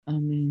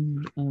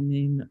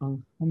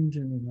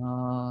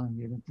Alhamdulillah,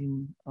 Ya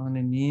Rabbil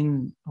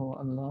Alameen. Oh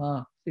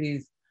Allah,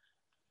 please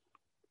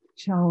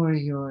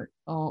shower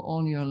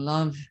all your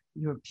love,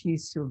 your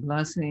peace, your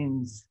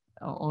blessings,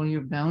 all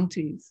your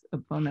bounties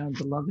upon our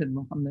beloved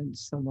Muhammad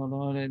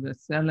Sallallahu Alaihi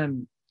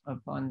Wasallam,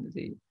 upon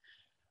the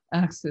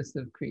axis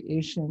of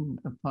creation,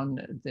 upon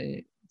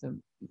the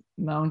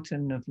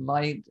mountain of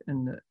light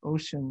and the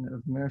ocean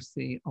of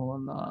mercy, O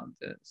Allah,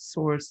 the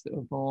source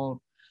of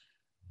all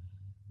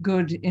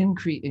good in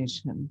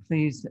creation.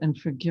 Please and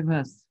forgive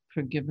us,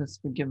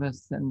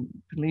 and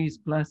please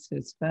bless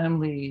his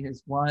family,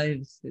 his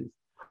wives, his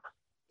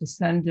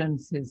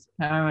descendants, his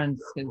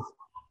parents,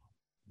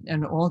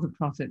 and all the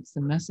prophets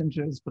and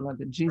messengers,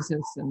 beloved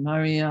Jesus and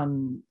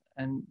Maryam,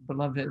 and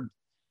beloved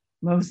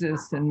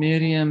Moses and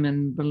Miriam,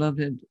 and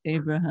beloved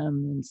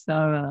Abraham and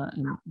Sarah,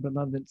 and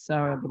beloved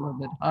Sarah,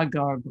 beloved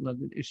Hagar,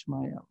 beloved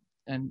Ishmael,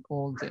 and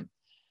all the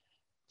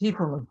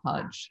people of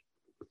Hajj.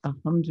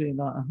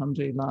 Alhamdulillah,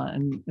 alhamdulillah,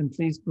 and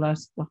please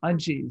bless the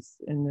Hajjis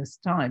in this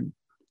time,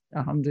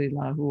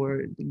 alhamdulillah, who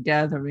are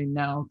gathering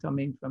now,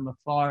 coming from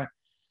afar,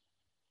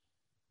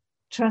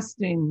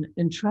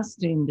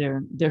 entrusting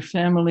their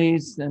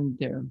families and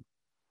their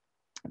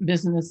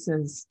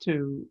businesses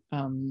to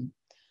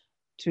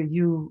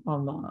you,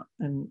 Allah,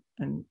 and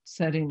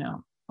setting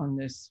out on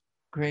this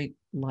great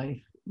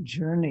life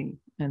journey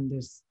and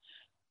this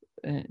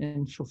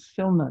in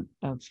fulfillment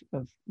of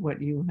what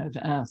you have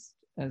asked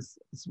as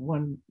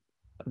one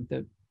of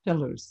the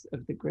pillars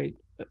of the great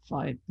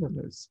 5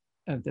 pillars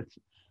of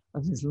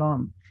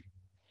Islam.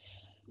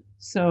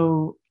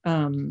 So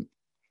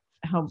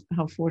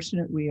how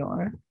fortunate we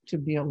are to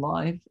be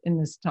alive in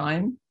this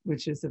time,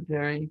 which is a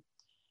very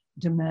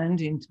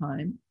demanding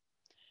time,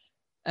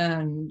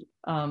 and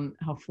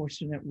how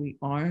fortunate we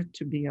are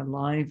to be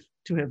alive,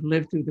 to have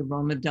lived through the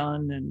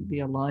Ramadan and be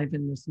alive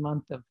in this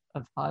month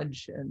of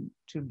Hajj, and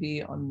to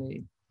be on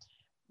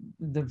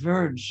the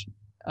verge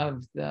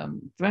of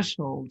the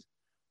threshold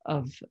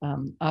of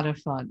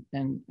Arafat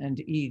and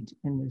Eid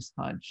in this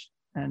Hajj.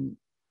 And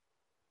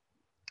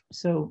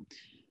so,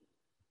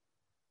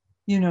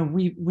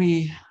 we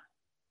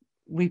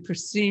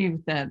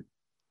perceive that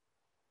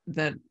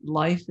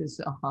life is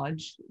a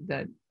Hajj,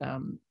 that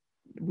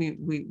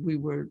we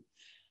were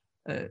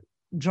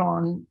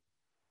drawn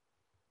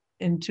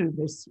into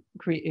this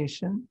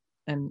creation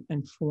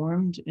and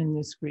formed in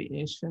this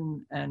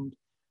creation, and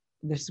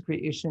this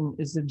creation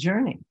is a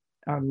journey.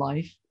 Our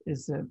life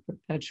is a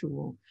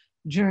perpetual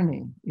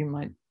journey. You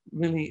might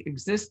really,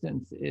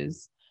 existence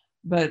is,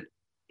 but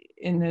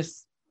in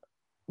this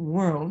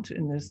world,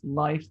 in this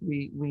life,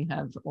 we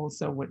have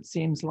also what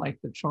seems like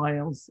the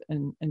trials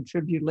and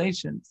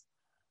tribulations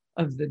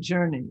of the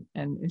journey.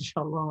 And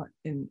inshallah,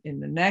 in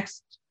the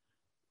next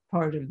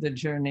part of the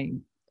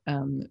journey,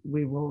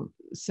 we will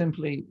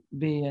simply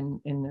be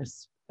in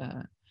this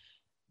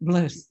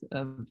bliss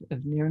of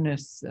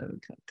nearness,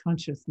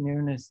 conscious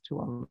nearness to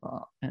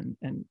Allah,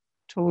 and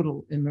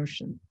total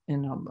immersion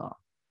in Allah.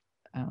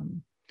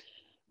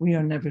 We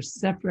are never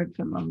separate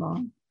from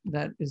Allah,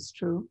 that is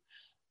true,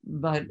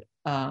 but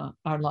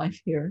our life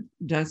here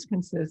does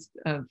consist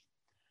of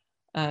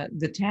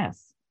the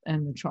tests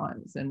and the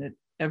trials, and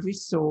every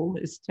soul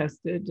is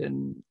tested.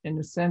 And in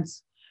a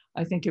sense,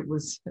 I think it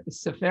was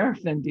Sefer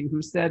Effendi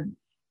who said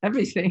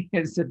everything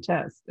is a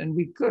test, and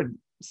we could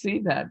see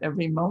that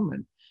every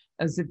moment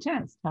as a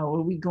test. How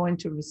are we going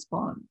to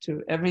respond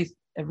to every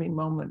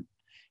moment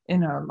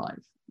in our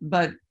life?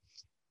 But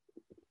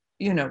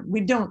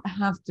we don't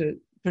have to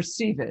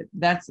perceive it.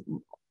 That's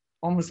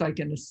almost like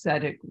an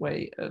ascetic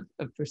way of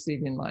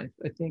perceiving life.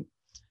 I think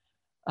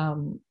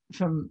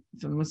from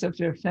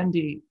Musafir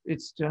Effendi,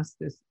 it's just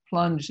this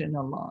plunge in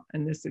Allah,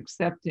 and this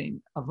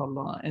accepting of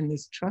Allah, and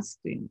this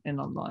trusting in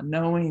Allah,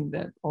 knowing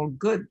that all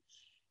good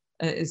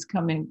is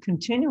coming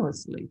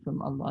continuously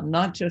from Allah,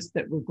 not just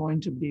that we're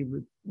going to be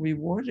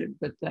rewarded,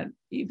 but that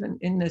even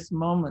in this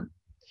moment,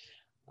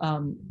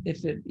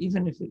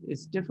 even if it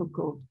is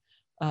difficult,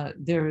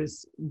 there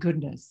is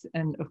goodness.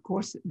 And of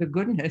course, the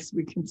goodness,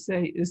 we can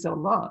say, is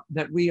Allah,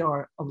 that we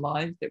are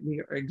alive, that we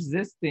are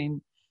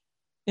existing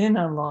in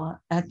Allah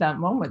at that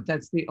moment.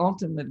 That's the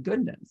ultimate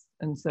goodness.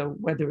 And so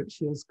whether it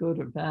feels good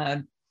or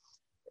bad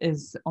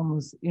is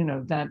almost,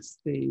 that's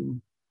the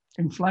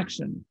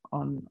inflection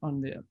on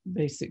the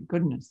basic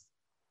goodness.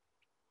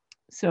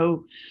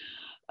 So,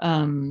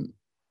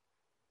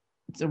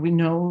 so we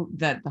know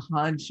that the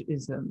Hajj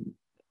is a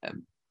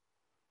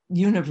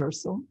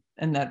universal,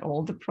 and that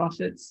all the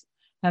prophets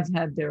have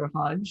had their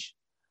Hajj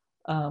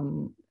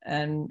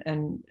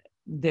and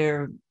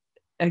their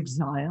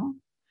exile,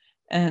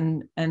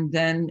 and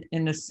then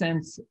in a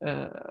sense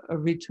a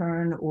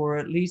return, or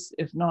at least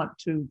if not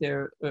to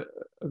their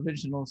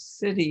original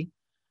city,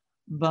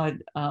 but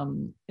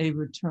a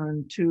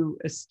return to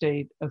a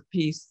state of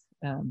peace.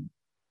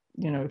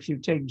 If you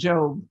take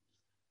Job,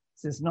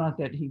 this is not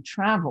that he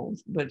traveled,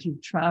 but he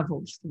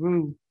traveled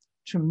through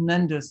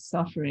tremendous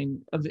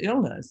suffering of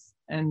illness,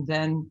 and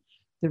then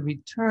the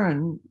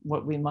return,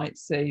 what we might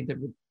say, the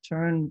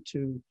return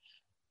to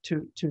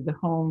the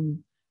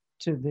home,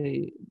 to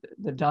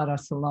the Dar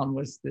es Salaam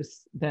was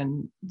this,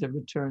 then the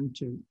return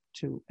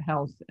to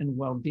health and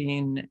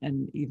well-being,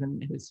 and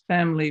even his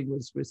family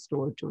was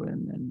restored to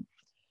him.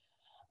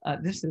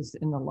 And this is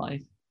in the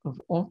life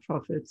of all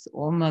prophets,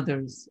 all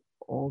mothers,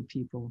 all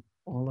people,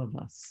 all of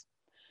us.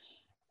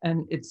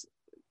 And it's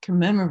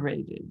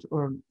commemorated,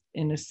 or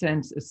in a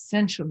sense,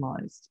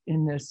 essentialized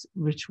in this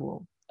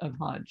ritual of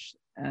Hajj,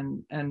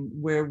 and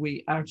where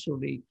we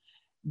actually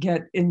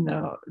get in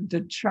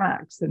the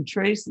tracks and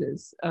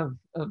traces of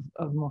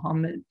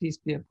Muhammad, peace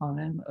be upon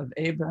him, of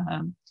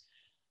Abraham,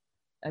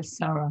 as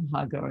Sarah,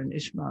 Hagar, and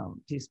Ishmael,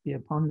 peace be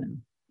upon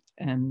them.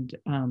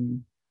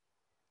 And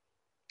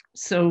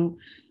so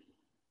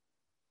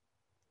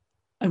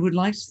I would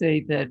like to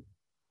say that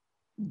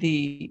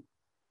the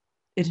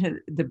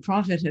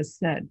Prophet has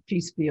said,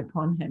 peace be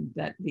upon him,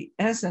 that the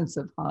essence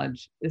of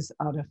Hajj is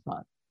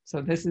Arafat. So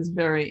this is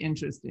very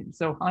interesting.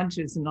 So Hajj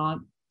is not,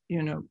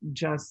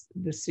 just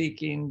the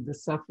seeking, the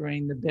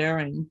suffering, the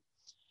bearing.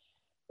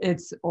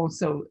 It's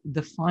also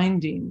the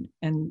finding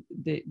and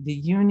the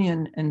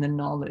union and the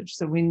knowledge.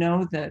 So we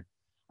know that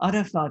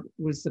Arafat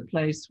was the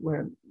place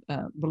where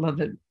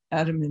beloved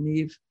Adam and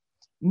Eve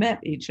met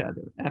each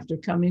other after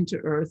coming to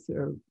earth,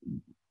 or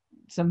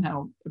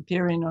somehow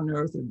appearing on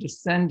earth, or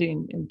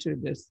descending into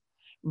this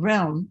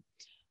realm.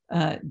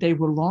 They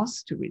were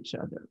lost to each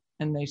other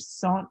and they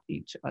sought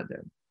each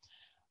other.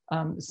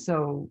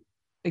 So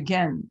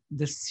again,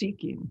 the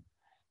seeking,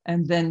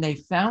 and then they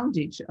found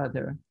each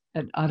other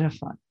at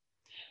Arafat.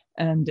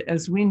 And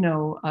as we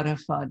know,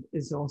 Arafat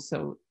is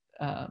also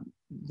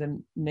the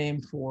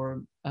name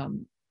for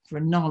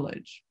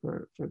knowledge,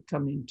 for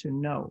coming to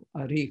know.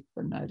 Arif,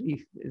 and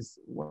Arif is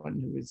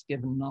one who is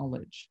given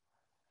knowledge.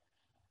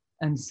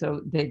 And so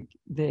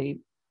they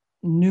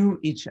knew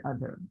each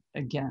other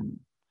again.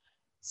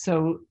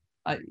 So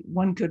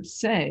one could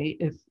say,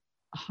 if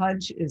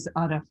Hajj is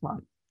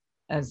Arafat,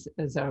 as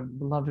our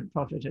beloved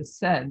Prophet has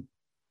said,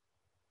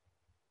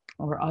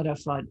 or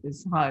Arafat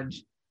is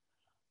Hajj,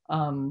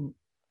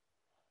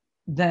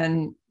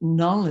 then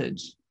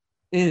knowledge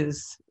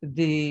is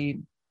the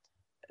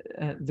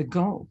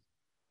goal.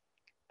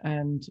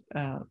 And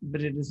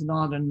but it is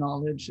not a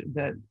knowledge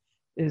that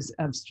is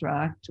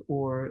abstract,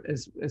 or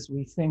as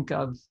we think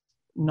of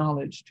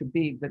knowledge to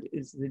be, but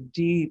is the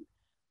deep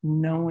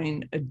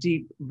knowing, a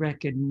deep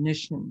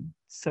recognition.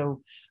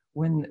 So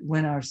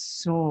when our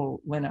soul,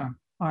 when our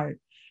heart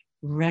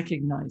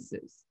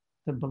recognizes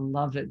the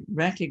beloved,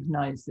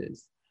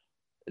 recognizes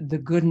the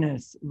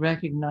goodness,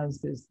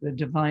 recognizes the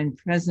divine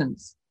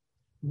presence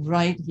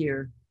right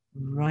here,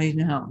 right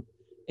now,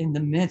 in the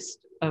midst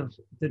of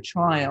the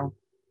trial,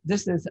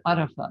 this is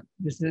Arafat.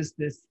 This is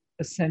this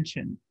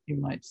ascension, you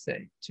might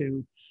say,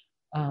 to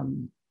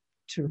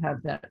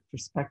have that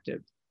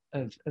perspective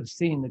of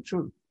seeing the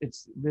truth.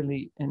 It's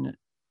really, in a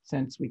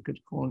sense, we could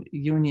call it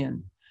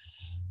union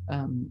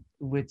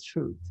with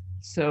truth.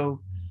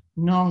 So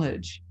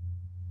knowledge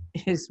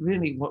is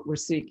really what we're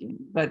seeking,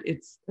 but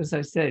it's, as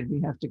I said,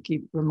 we have to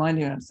keep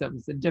reminding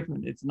ourselves it's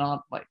different. It's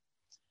not like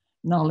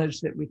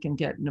knowledge that we can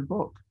get in a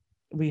book.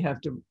 We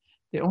have to,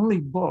 the only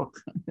book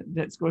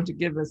that's going to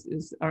give us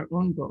is our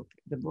own book,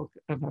 the book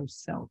of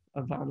ourself,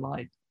 of our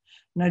life.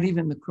 Not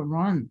even the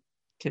Quran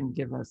can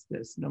give us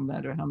this, no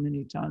matter how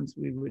many times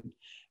we would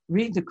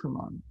read the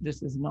Quran.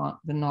 This is not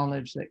the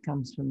knowledge that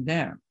comes from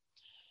there.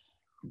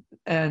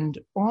 And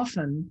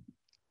often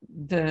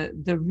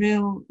the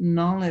real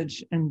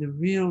knowledge and the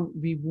real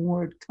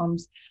reward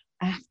comes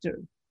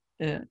after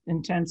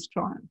intense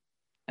trial,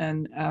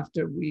 and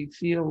after we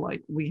feel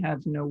like we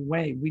have no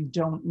way, we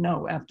don't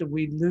know, after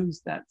we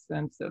lose that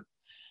sense of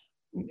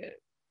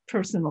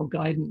personal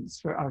guidance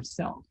for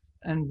ourselves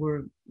and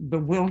we're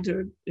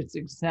bewildered. It's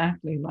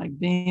exactly like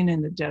being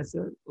in the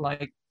desert,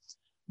 like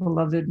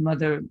beloved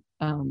mother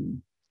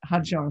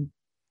Hajar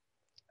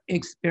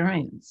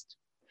experienced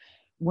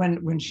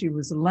when she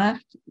was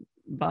left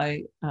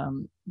by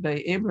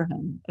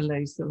Abraham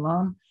alayhi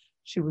salam.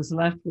 She was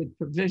left with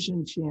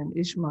provision, she and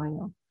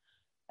Ishmael,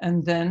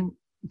 and then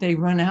they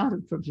run out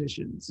of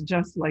provisions,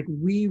 just like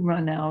we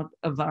run out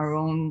of our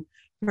own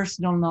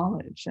personal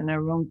knowledge and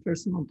our own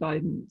personal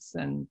guidance,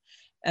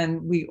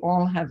 and we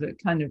all have a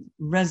kind of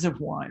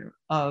reservoir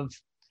of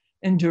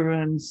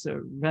endurance, a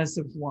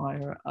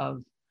reservoir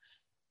of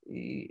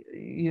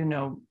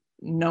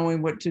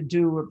knowing what to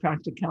do, or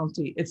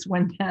practicality. It's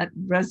when that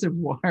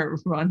reservoir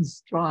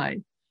runs dry,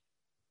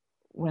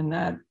 when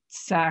that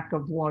sack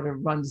of water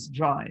runs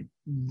dry,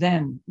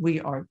 then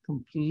we are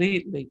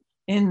completely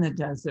in the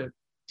desert,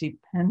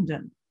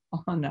 dependent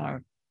on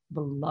our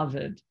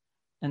beloved.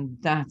 And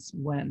that's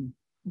when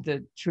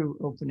the true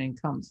opening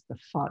comes, the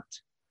fat,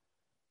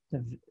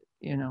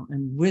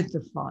 and with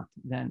the fat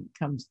then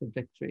comes the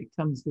victory,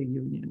 comes the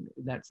union.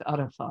 That's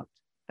Arafat.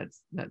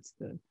 That's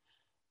the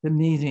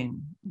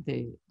meeting.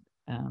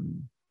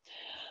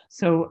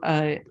 So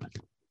I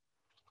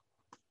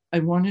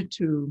wanted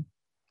to,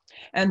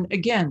 and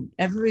again,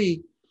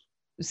 every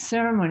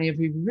ceremony,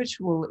 every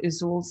ritual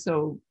is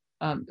also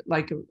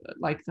like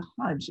the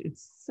Hajj.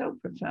 It's so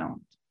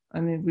profound.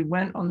 I mean, we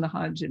went on the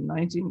Hajj in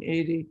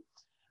 1980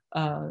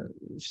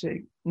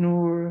 Sheikh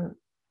Noor,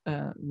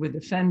 with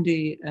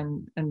Effendi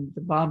and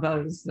the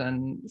Babas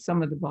and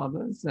some of the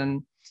Babas,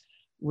 and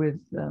with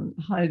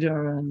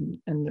Haidar and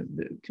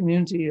the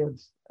community of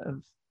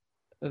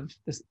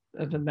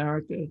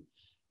America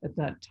at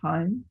that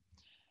time.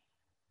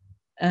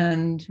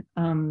 And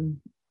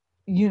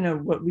you know,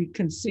 what we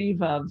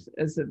conceive of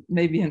as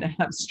maybe an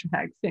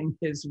abstract thing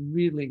is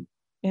really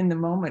in the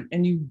moment,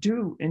 and you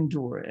do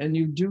endure and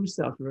you do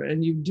suffer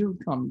and you do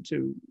come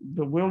to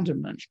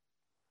bewilderment.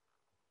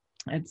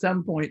 At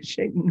some point,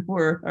 Sheikh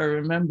Noor, I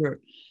remember,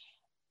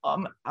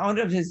 out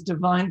of his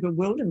divine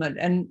bewilderment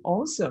and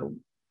also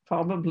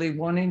probably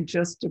wanting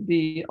just to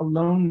be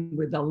alone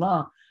with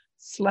Allah,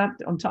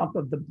 slept on top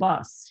of the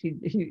bus.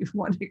 He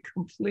wanted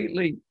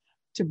completely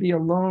to be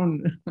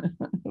alone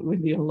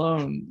with the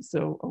alone.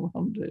 So,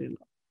 alhamdulillah.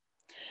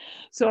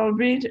 So I'll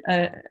read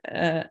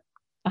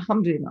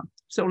alhamdulillah.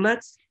 So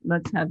let's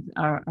have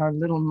our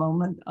little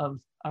moment of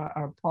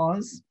our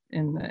pause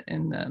in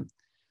the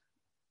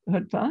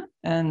khutbah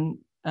and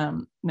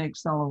make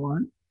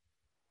salawat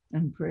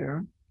and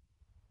prayer.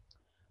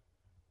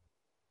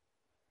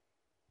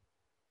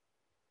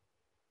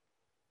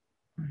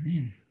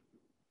 Amen.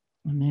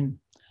 Amen.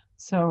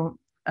 So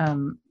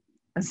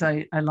as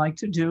I like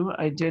to do,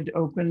 I did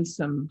open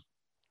some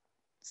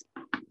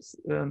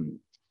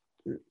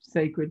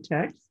sacred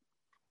texts,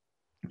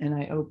 and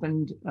I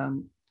opened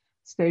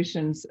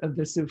stations of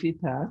the Sufi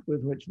path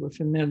with which we're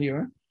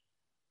familiar,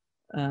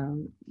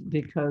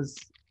 because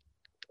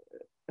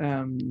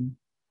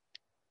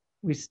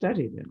we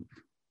studied it.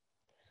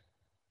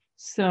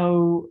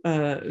 So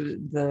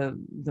the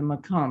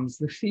maqams,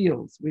 the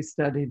fields, we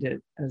studied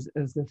it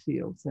as the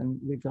fields, and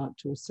we got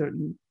to a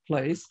certain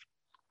place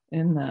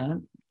in that.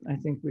 I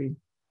think we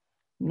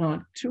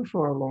not too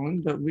far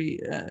along, but we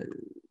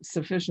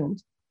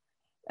sufficient.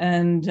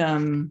 And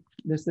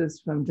this is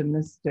from the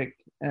mystic,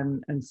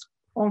 and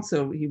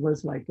also he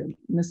was like a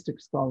mystic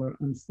scholar,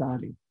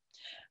 Ansari.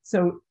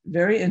 So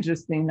very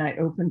interesting. I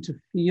opened to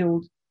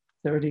field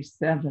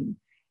 37,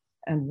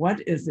 and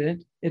what is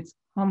it? It's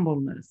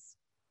humbleness.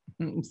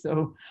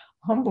 So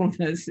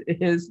humbleness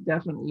is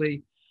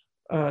definitely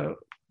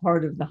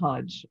part of the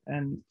Hajj,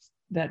 and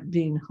that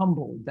being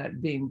humble,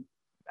 that being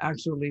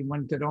actually,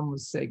 one could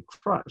almost say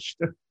crushed,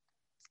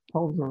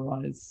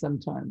 pulverized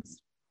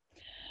sometimes.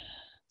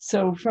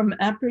 So from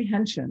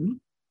apprehension,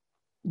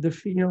 the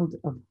field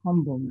of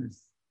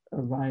humbleness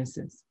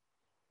arises.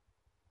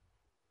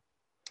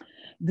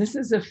 This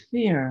is a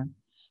fear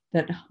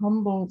that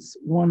humbles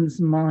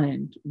one's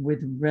mind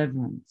with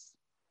reverence,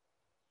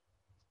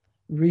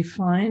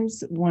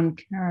 refines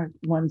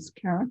one's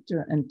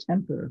character and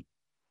temper,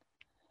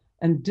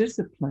 and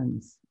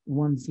disciplines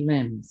one's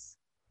limbs.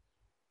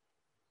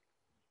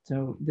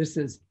 So this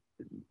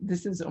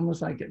is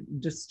almost like a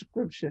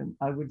description,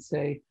 I would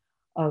say,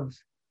 of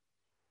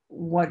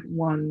what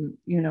one,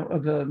 you know,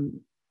 of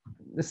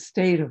the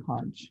state of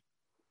Hajj,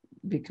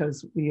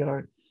 because we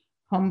are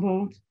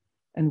humbled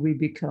and we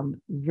become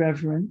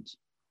reverent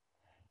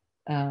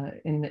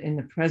in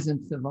the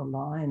presence of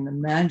Allah, in the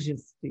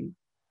majesty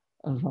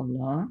of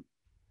Allah,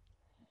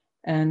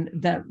 and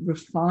that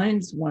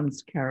refines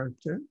one's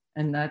character.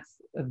 And that's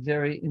a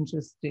very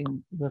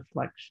interesting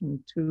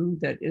reflection too,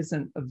 that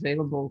isn't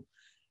available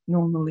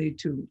normally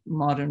to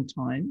modern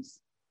times.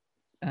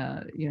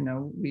 You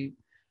know,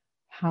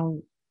 how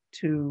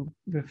to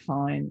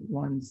refine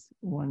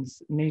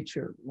one's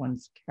nature,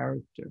 one's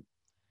character.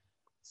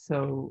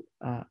 So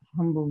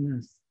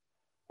humbleness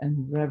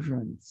and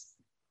reverence,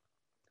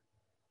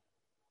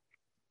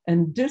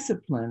 and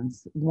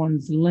disciplines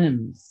one's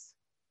limbs.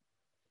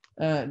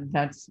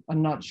 That's,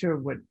 I'm not sure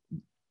what,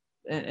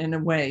 in a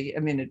way, I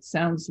mean, it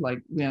sounds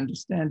like we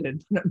understand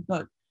it, but I'm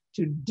not,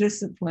 to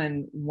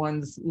discipline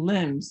one's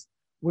limbs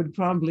would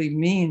probably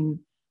mean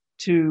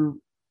to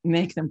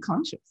make them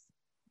conscious.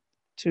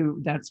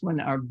 That's when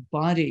our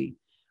body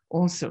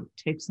also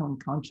takes on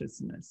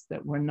consciousness,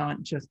 that we're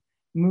not just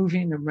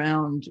moving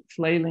around,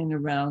 flailing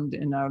around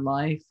in our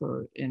life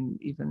or in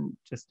even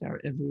just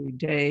our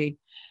everyday,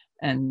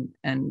 and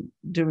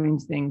doing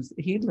things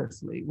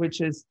heedlessly,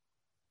 which is,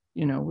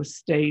 you know, a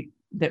state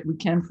that we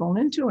can fall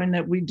into and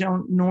that we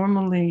don't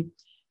normally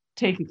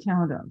take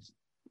account of.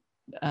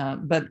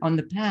 But on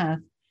the path,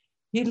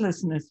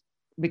 heedlessness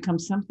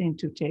becomes something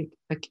to take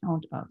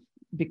account of,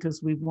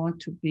 because we want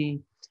to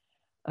be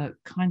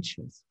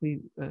conscious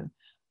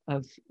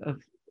of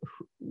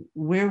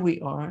where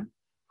we are,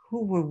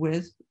 who we're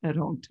with at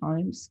all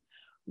times,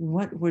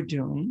 what we're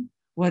doing,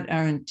 what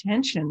our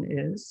intention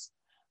is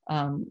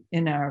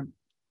in our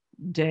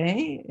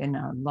day, in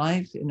our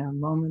life, in our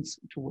moments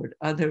toward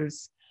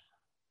others.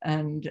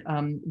 And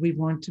we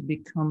want to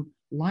become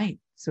light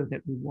so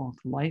that we walk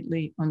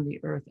lightly on the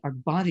earth. Our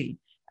body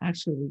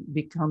actually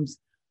becomes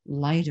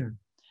lighter.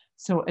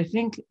 So I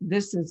think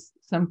this is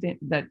something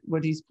that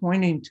what he's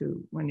pointing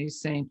to when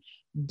he's saying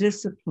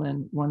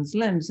discipline one's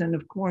limbs. And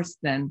of course,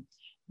 then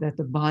that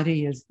the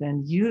body is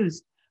then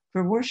used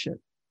for worship.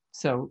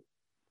 So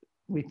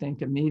We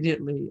think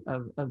immediately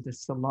of the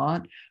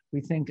salat.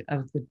 We think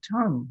of the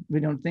tongue. We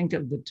don't think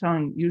of the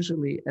tongue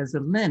usually as a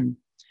limb,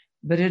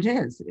 but it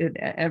is.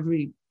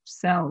 Every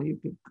cell, you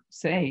could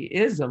say,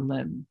 is a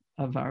limb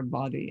of our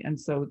body. And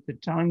so the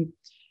tongue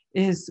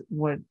is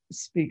what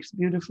speaks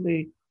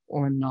beautifully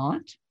or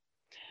not.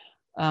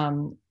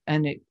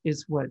 And it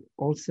is what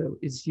also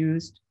is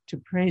used to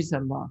praise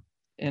Allah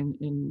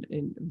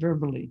in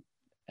verbally,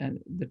 and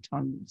the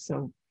tongue.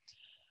 So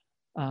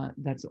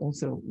that's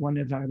also one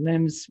of our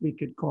limbs. We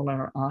could call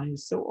our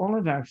eyes. So all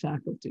of our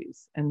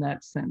faculties in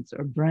that sense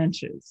are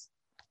branches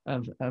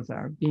of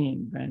our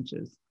being,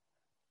 branches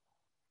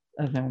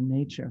of our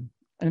nature.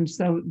 And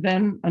so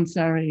then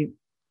Ansari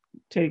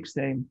takes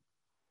a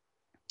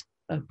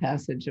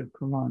passage of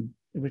Quran,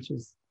 which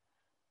is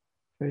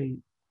very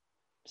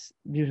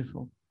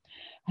beautiful.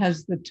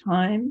 Has the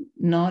time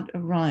not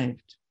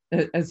arrived?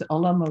 As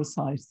Allah Most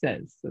High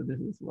says, so this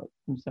is what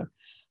I'm sorry.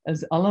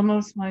 As Allah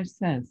Most High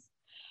says,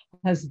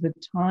 has the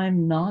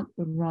time not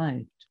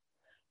arrived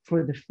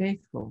for the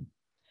faithful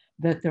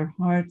that their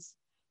hearts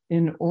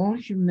in all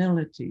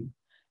humility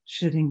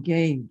should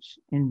engage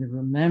in the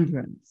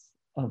remembrance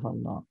of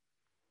Allah?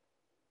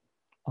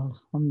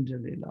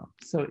 Alhamdulillah.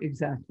 So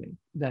exactly,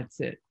 that's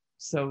it.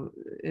 So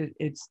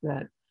it's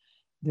that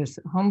this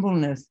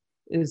humbleness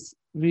is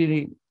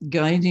really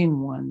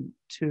guiding one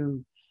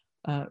to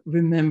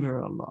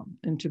remember Allah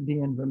and to be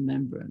in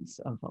remembrance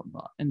of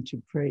Allah and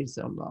to praise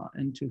Allah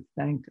and to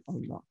thank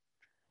Allah.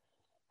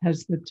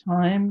 Has the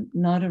time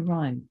not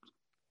arrived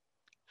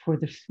for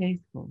the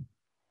faithful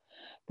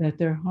that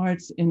their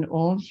hearts in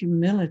all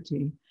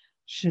humility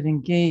should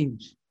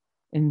engage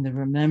in the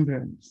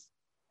remembrance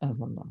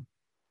of Allah?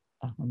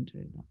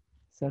 Alhamdulillah.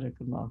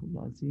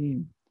 Sadaqallahu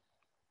azim.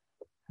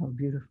 How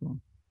beautiful.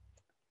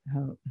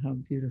 How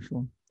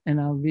beautiful. And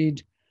I'll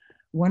read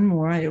one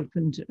more. I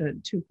opened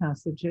two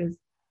passages.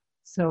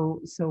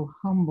 So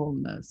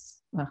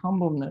humbleness.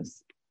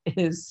 Humbleness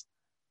is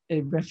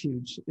a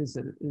refuge, is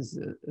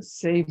a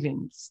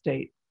saving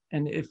state.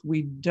 And if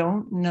we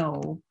don't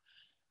know,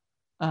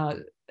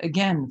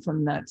 again,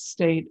 from that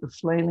state of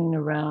flailing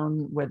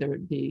around, whether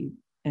it be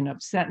in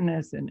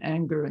upsetness and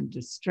anger and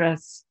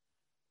distress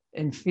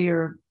and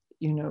fear,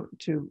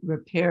 to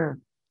repair,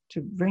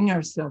 to bring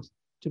ourselves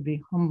to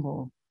be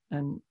humble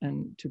and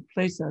to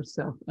place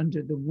ourselves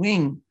under the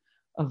wing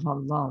of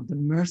Allah, the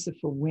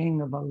merciful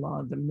wing of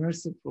Allah, the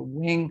merciful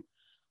wing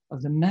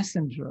of the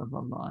messenger of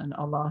Allah. And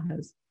Allah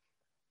has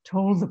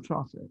told the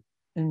Prophet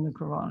in the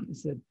Quran, he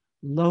said,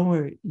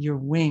 lower your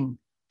wing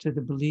to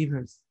the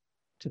believers,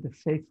 to the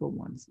faithful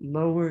ones.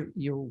 Lower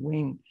your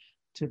wing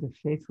to the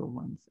faithful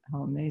ones.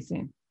 How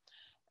amazing.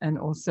 And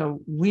also,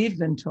 we've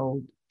been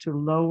told to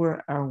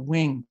lower our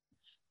wing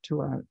to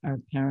our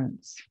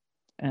parents.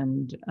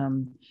 And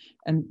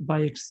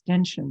by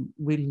extension,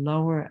 we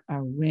lower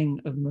our wing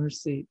of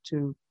mercy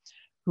to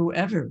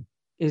whoever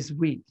is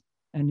weak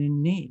and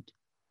in need.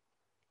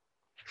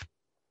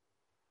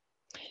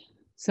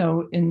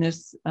 So in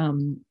this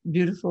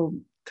beautiful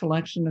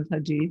collection of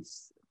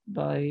hadiths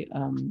by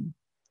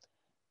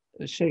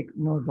Sheikh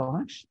Nur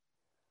Bakhsh,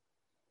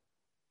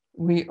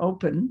 we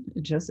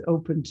just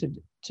opened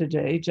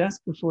today,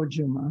 just before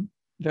Jummah,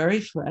 very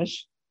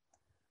fresh.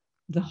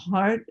 The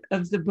heart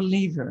of the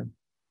believer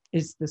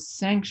is the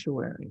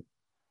sanctuary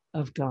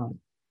of God,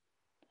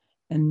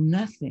 and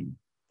nothing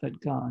but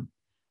God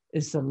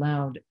is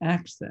allowed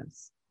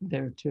access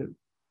thereto.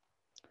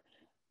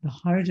 The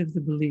heart of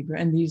the believer,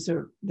 and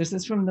this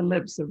is from the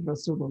lips of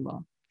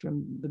Rasulullah,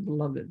 from the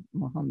beloved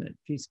Muhammad,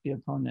 peace be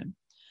upon him.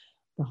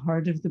 The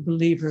heart of the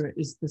believer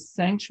is the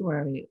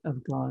sanctuary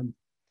of God,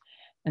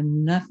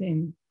 and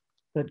nothing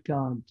but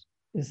God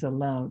is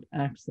allowed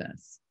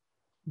access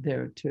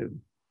thereto.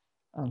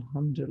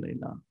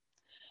 Alhamdulillah.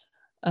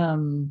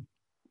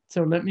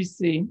 So let me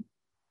see.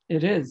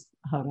 It is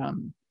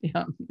haram.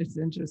 Yeah, it's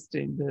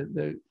interesting.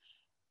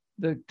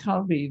 The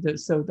kalbi,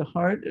 so the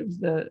heart of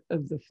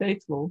the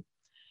faithful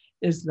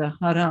is the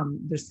haram,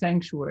 the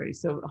sanctuary.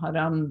 So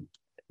haram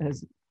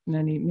has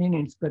many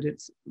meanings, but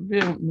its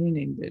real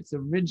meaning, its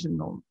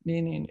original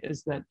meaning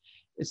is that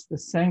it's the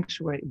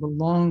sanctuary, it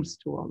belongs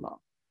to Allah.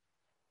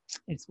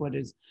 It's what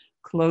is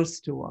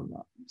close to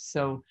Allah.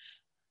 So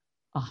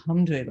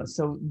alhamdulillah.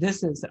 So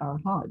this is our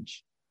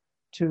Hajj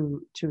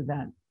to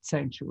that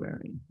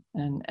sanctuary.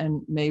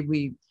 And may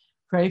we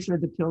pray for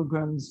the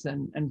pilgrims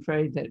and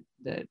pray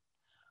that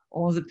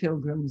all the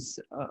pilgrims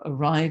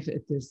arrive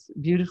at this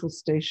beautiful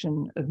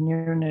station of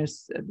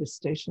nearness, at this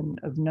station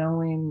of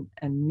knowing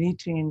and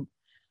meeting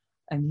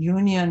and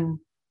union,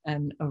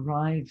 and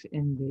arrive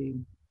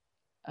in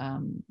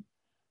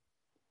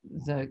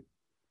the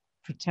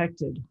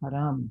protected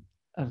haram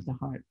of the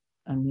heart.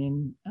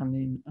 Amin,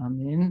 amin,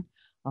 amin.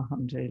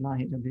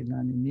 Alhamdulillahi Rabbil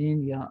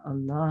Alameen. Ya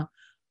Allah.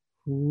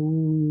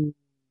 Ooh.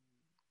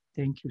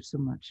 Thank you so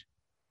much.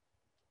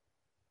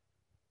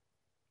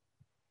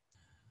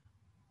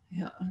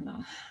 Ya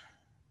Allah.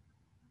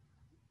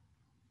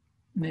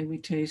 May we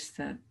taste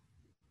that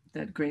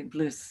great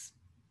bliss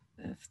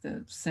of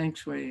the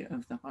sanctuary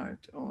of the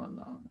heart, oh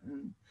Allah.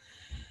 And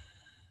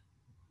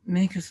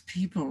make us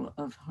people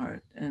of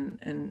heart,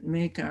 and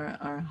make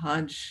our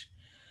Hajj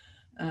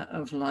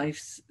of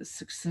life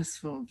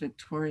successful,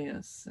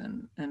 victorious,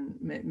 and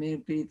may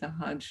it be the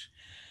Hajj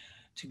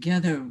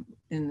together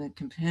in the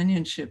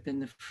companionship, in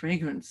the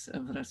fragrance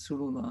of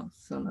Rasulullah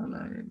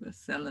sallallahu alaihi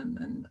wasallam,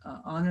 and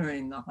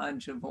honoring the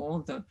Hajj of all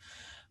the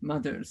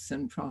mothers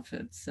and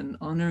prophets, and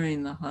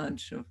honoring the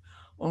Hajj of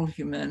all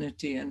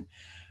humanity, and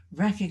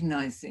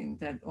recognizing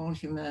that all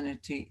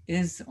humanity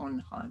is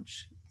on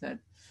Hajj, that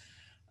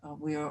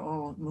we are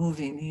all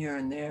moving here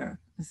and there,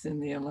 as in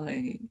the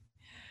Ilahi,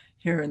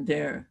 here and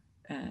there.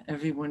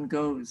 Everyone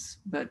goes,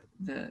 but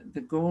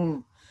the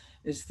goal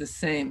is the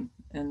same,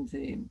 and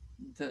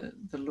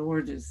the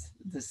Lord is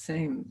the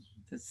same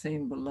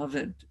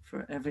beloved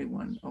for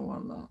everyone, O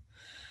Allah.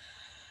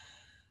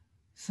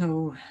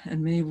 So,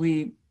 and may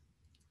we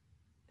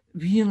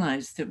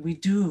realize that we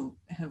do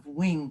have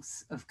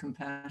wings of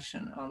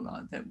compassion,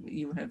 Allah, that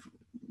you have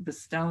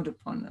bestowed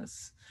upon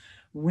us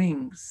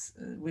wings,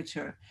 which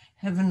are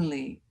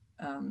heavenly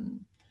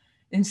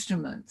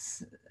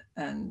instruments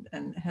and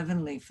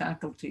heavenly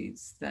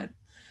faculties that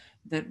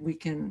we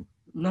can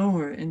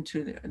lower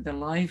into the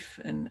life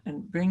and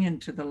bring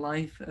into the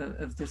life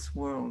of this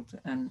world,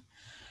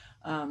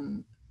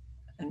 um,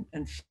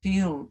 and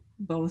feel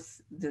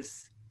both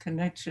this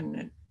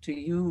connection to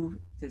you,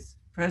 this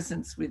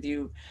presence with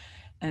you,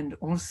 and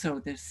also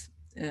this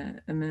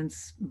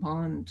immense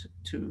bond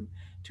to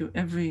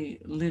every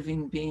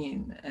living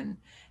being, and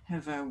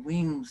have our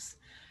wings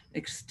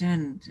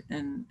extend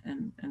and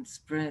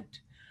spread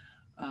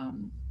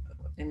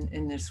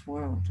in this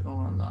world, oh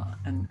Allah,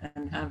 and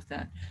have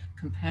that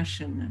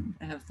compassion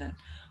and have that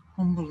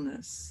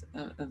humbleness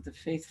of the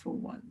faithful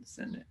ones.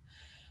 And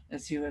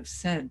as you have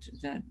said,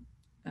 that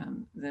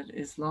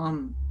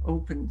Islam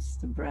opens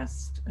the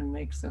breast and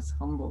makes us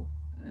humble,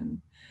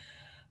 and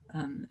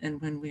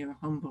when we are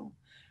humble,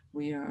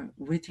 we are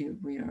with you.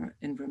 We are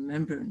in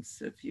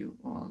remembrance of you,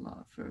 O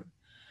Allah. For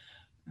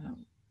uh,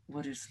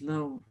 what is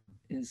low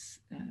is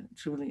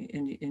truly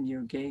in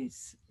your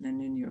gaze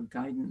and in your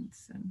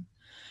guidance, and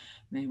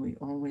may we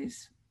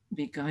always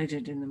be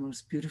guided in the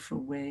most beautiful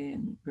way,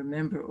 and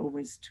remember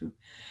always to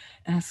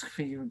ask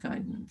for your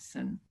guidance,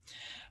 and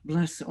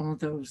bless all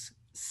those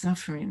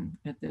suffering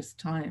at this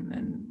time,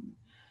 and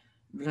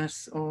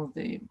bless all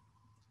the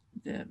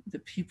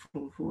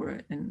people who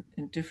are in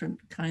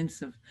different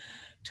kinds of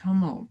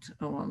tumult,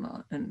 oh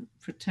Allah, and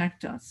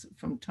protect us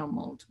from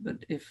tumult.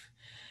 But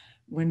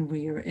when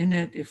we are in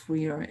it, if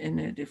we are in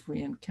it, if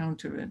we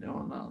encounter it, oh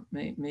Allah,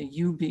 may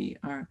you be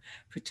our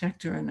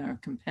protector and our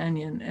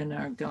companion and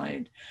our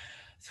guide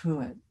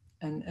through it.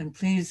 And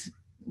please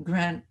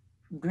grant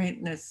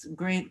greatness,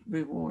 great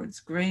rewards,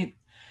 great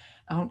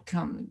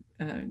outcome,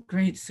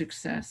 great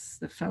success,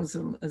 the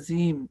Fazl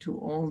Azim to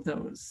all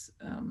those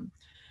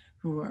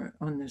who are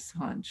on this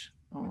Hajj,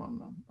 oh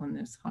Allah, on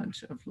this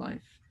Hajj of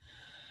life,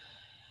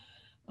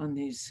 on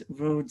these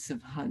roads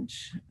of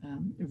Hajj,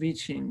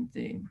 reaching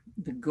the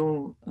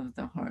goal of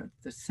the heart,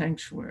 the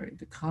sanctuary,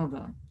 the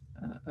Kaaba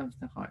of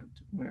the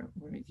heart, where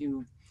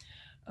you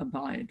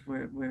abide,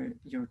 where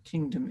your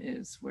kingdom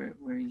is,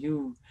 where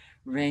you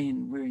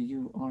reign, where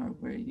you are,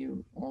 where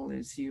you, all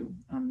is you.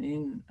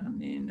 Amin,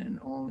 Amin, and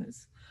all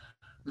is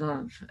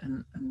love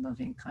and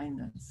loving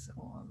kindness.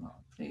 Oh Allah,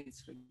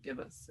 please forgive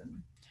us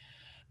and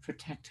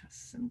protect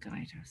us and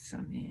guide us.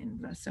 Amin.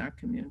 Bless our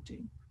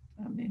community.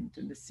 Amin.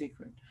 To the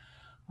secret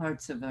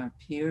hearts of our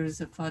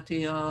peers of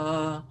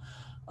Fatiha.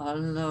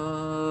 Allahumma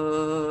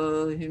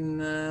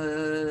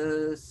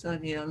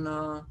salli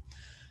ala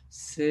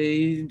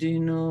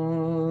Sayyidina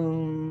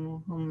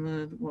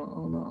Muhammad wa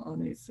ala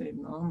ali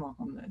Sayyidina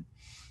Muhammad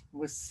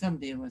wa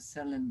salli wa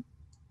sallam.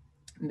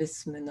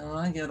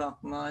 Bismillahir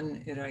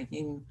Rahmanir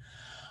Rahim.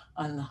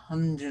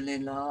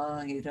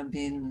 Alhamdulillahi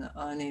Rabbil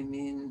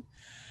Alamin.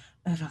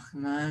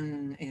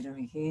 Ar-Rahman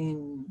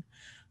Ar-Rahim.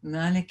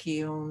 Maliki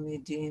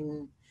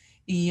Yawmiddin.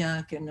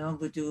 إياك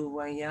نعبد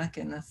وإياك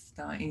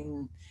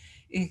نستعين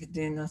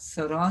اهدنا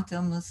الصراط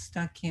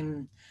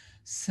المستقيم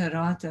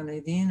صراط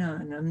الذين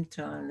أنعمت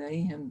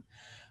عليهم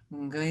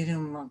غير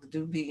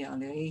المغضوب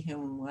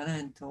عليهم ولا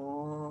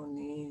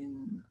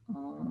الضالين.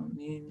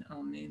 Amen,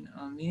 Amen,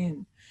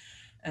 Amen.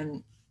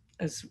 And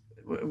as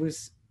I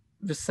was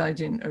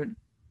reciting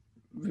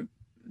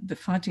the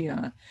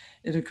Fatiha,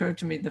 it occurred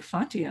to me the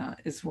Fatiha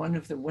is one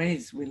of the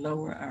ways we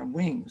lower our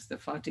wings. The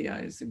Fatiha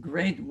is a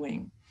great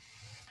wing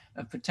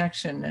of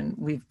protection, and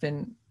we've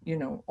been,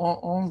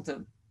 all the,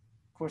 of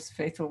course,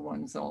 faithful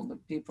ones, all the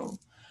people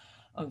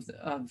of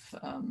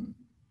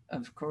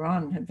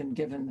Quran have been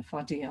given the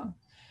Fatiha,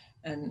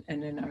 and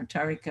in our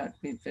tariqat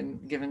we've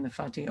been given the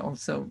Fatiha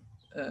also,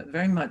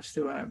 very much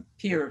through our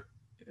Pir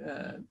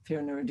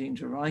Nuruddin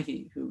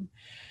Jarahi, who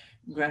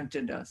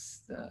granted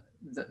us the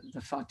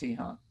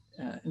Fatiha,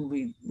 and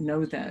we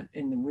know that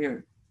in the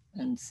Wird,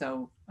 and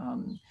so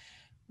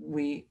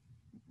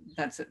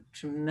that's a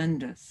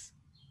tremendous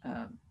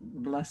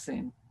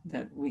blessing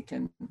that we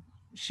can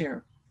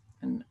share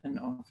and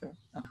offer.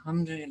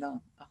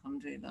 Alhamdulillah,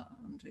 Alhamdulillah,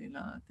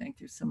 Alhamdulillah. Thank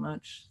you so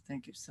much.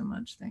 Thank you so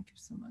much. Thank you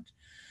so much.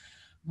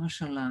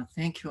 MashaAllah,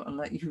 thank you,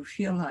 Allah. You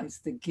realize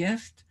the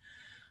gift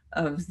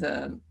of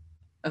the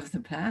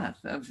path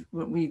of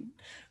what we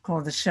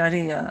call the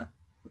Sharia,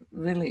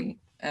 really,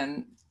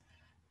 and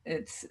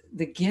it's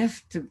the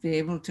gift to be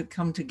able to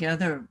come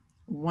together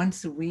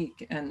once a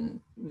week and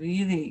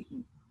really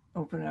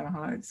open our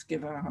hearts,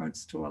 give our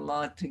hearts to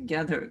Allah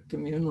together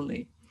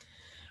communally.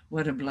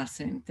 What a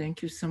blessing.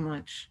 Thank you so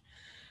much.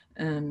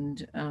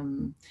 And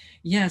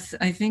yes,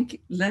 I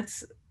think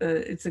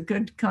it's a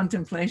good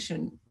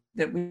contemplation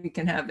that we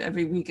can have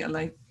every week. I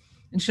like,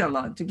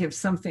 inshallah, to give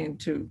something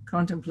to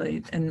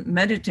contemplate and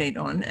meditate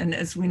on. And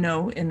as we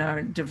know in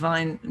our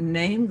divine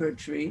name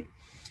retreat,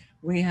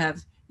 we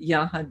have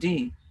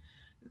Yahadi,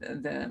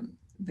 the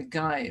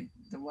guide,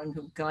 the one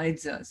who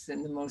guides us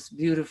in the most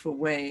beautiful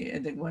way,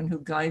 and the one who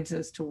guides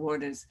us to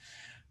what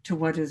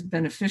is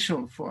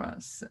beneficial for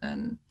us.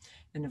 And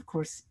of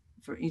course,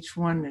 for each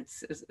one,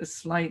 it's a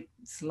slight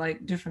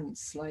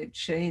difference, slight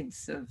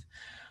shades of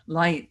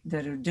light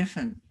that are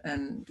different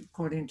and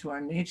according to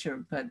our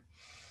nature, but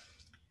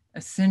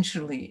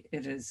essentially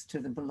it is to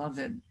the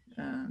beloved.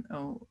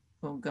 Oh,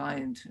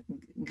 guide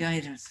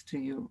us to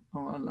you,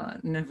 oh Allah.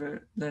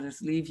 Never let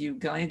us leave you.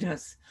 Guide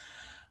us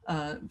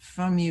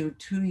from you,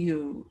 to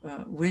you,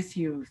 with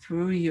you,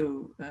 through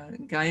you.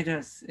 Guide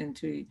us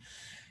into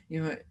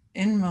your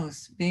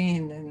inmost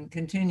being and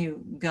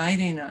continue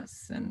guiding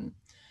us. And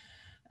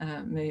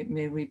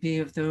may we be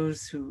of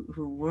those who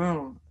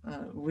whirl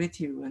with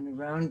you and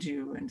around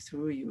you and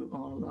through you,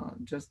 Allah,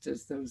 just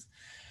as those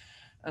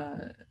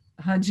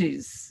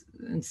Hajis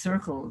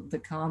encircle the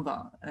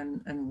Kaaba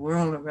and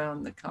whirl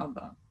around the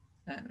Kaaba.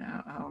 And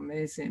how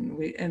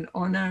amazing. And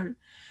on our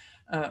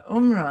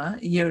Umrah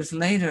years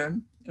later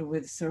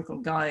with Circle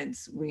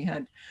Guides, we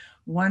had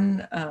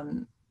one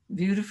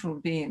beautiful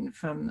being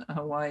from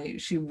Hawaii.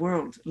 She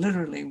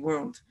literally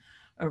whirled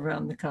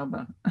around the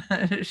Kaaba.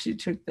 She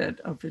took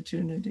that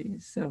opportunity.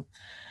 So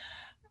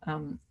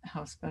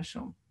how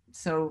special.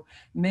 So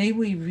may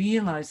we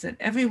realize that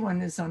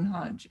everyone is on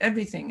Hajj.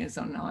 Everything is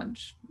on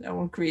Hajj.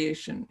 Our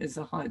creation is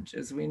a Hajj,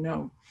 as we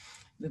know.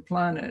 The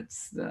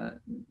planets, the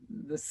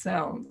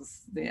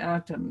cells, the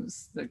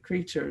atoms, the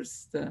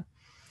creatures, the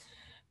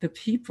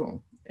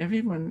people,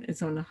 everyone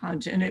is on a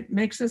Hajj. And it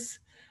makes us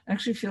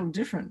actually feel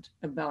different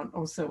about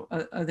also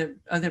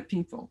other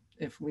people.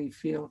 If we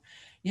feel,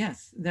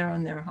 yes, they're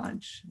on their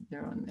Hajj,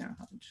 they're on their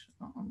Hajj.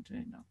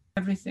 Alhamdulillah.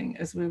 Everything,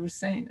 as we were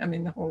saying, I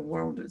mean, the whole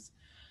world is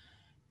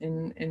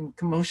in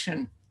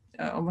commotion,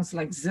 almost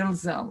like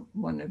Zilzal,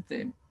 one of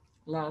the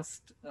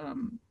last,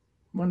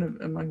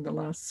 among the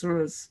last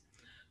surahs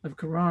of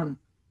Quran,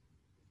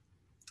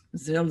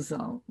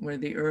 Zilzal, where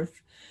the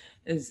earth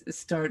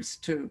starts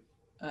to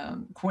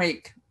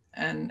quake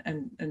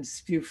and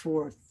spew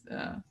forth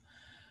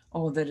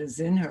all that is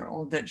in her,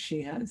 all that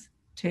she has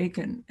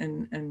taken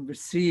and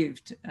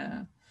received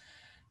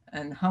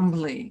and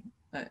humbly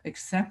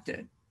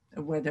accepted,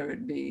 whether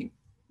it be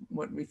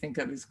what we think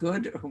of as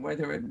good or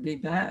whether it be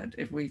bad,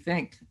 if we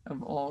think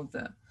of all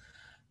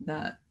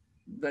that.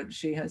 But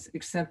she has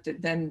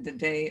accepted then the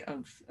day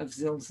of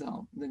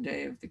Zilzal, the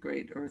day of the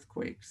great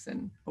earthquakes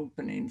and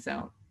openings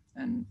out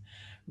and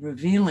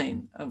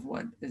revealing of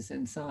what is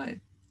inside.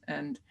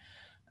 And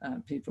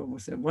people will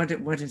say,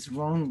 what is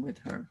wrong with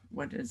her?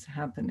 What is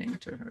happening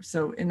to her?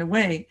 So in a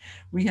way,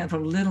 we have a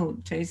little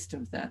taste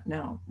of that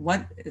now.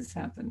 What is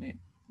happening?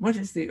 What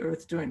is the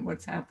earth doing?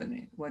 What's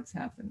happening? What's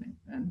happening?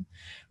 And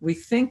we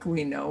think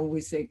we know,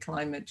 we say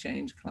climate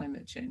change,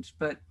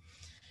 but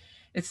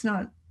it's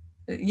not.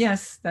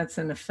 Yes, that's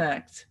an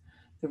effect.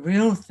 The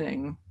real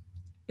thing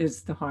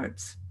is the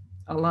hearts.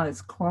 Allah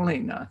is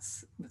calling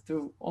us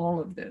through all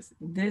of this.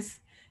 This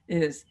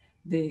is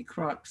the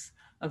crux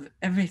of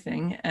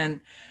everything.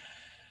 And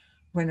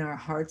when our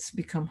hearts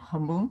become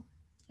humble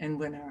and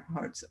when our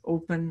hearts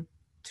open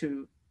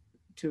to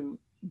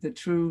the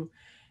true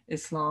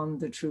Islam,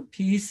 the true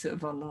peace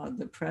of Allah,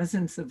 the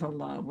presence of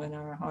Allah, when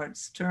our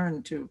hearts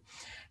turn to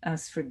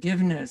ask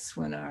forgiveness,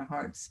 when our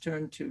hearts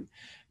turn to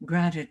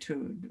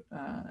gratitude,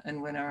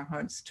 and when our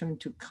hearts turn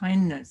to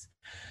kindness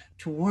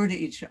toward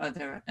each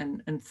other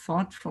and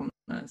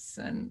thoughtfulness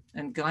and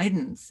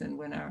guidance, and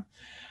when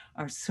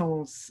our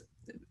souls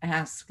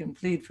ask and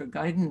plead for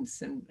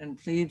guidance and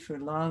plead for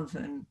love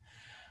and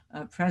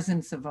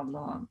presence of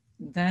Allah,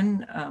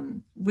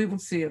 then we will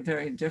see a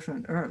very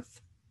different earth.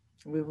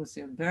 We will see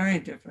a very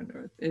different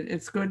earth.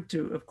 It's good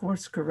to, of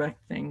course,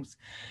 correct things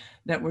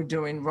that we're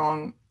doing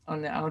wrong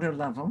on the outer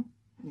level.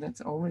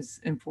 That's always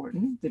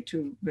important. The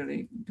two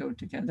really go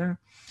together.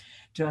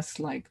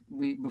 Just like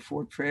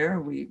before prayer,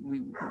 we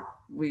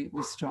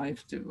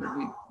strive to,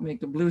 we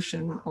make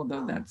ablution,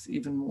 although that's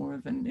even more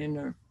of an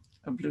inner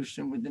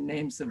ablution with the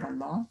names of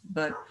Allah.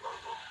 But,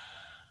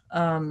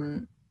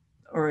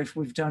 or if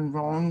we've done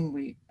wrong,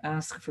 we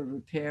ask for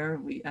repair,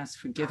 we ask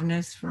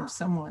forgiveness from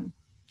someone.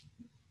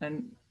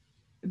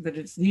 But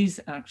it's these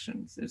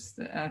actions, it's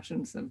the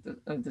actions of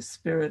the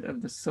spirit,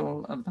 of the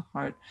soul, of the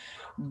heart,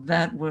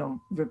 that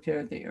will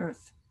repair the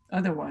earth.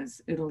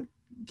 Otherwise, it'll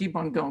keep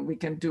on going. We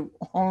can do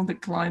all the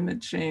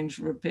climate change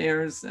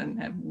repairs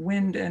and have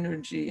wind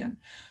energy and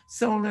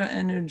solar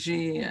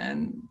energy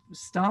and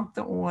stop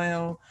the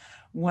oil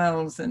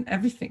wells and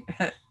everything.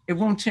 It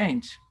won't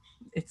change.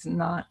 It's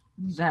not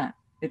that.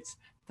 It's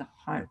the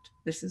heart.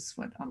 This is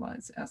what Allah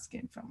is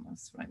asking from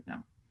us right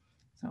now.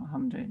 So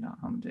alhamdulillah,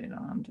 alhamdulillah,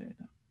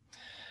 alhamdulillah.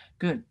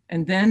 Good.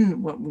 And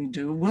then what we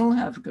do will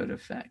have good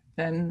effect.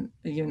 Then,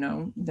 you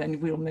know, then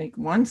we'll make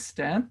one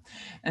step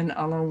and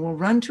Allah will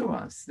run to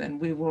us. Then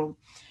we will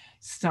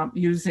stop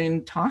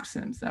using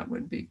toxins. That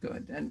would be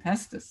good. And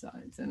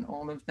pesticides and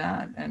all of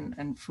that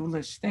and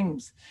foolish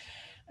things.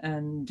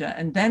 And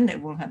then it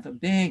will have a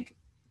big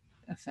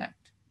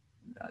effect.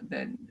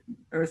 Then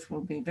earth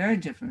will be very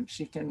different.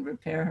 She can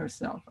repair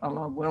herself.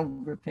 Allah will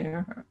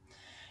repair her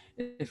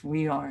if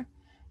we are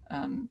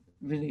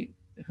really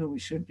who we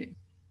should be,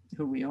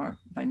 who we are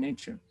by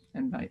nature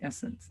and by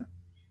essence.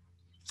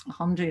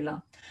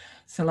 Alhamdulillah.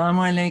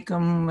 Assalamu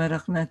alaikum wa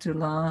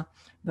rahmatullah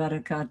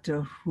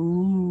barakatuhu.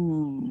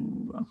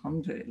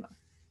 Alhamdulillah.